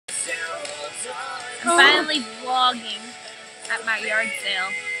I'm finally vlogging at my yard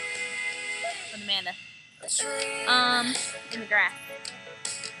sale with Amanda. In the grass.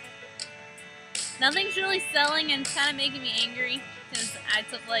 Nothing's really selling, and it's kind of making me angry because I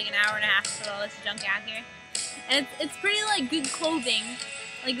took like an hour and a half to put all this junk out here. And it's pretty like good clothing.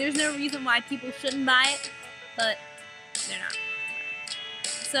 Like there's no reason why people shouldn't buy it, but they're not.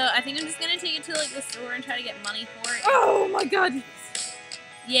 So I think I'm just gonna take it to like the store and try to get money for it. Oh my god!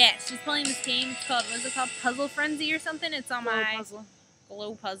 Yeah, she's playing this game. It's called, what's it called? Puzzle Frenzy or something? It's on my puzzle.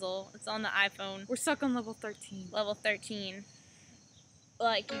 Glow Puzzle. It's on the iPhone. We're stuck on level 13. Level 13.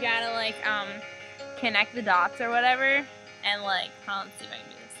 Like you gotta like connect the dots or whatever, and like hold on, let's see if I can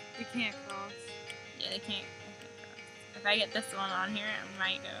do this. They can't cross. Yeah, they can't cross. If I get this one on here, I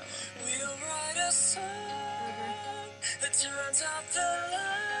might go. We'll write a song that turns out the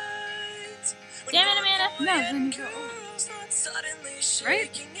lights. Damn it, Amanda! No, then you go.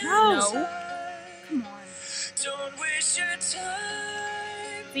 Right? No. Come on. Don't waste your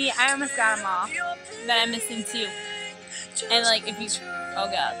time. See, I almost got him off. Then I missed him too. And like, if you, oh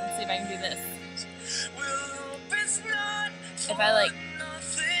god, let's see if I can do this. If I like,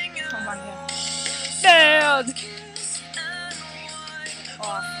 oh my god, damn!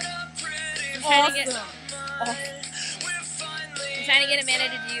 Awesome. I'm trying to get Amanda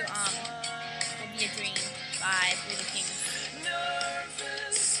to do "Will Be a Dream" by the Kings.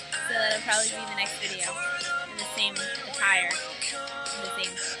 So that'll probably be the next video in the same attire, in the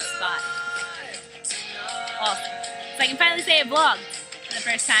same spot. Awesome. So I can finally say a vlog for the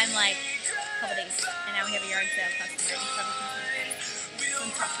first time, like, a couple days. And now we have a yard sale customer.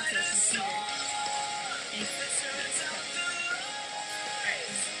 I'm talking to a computer.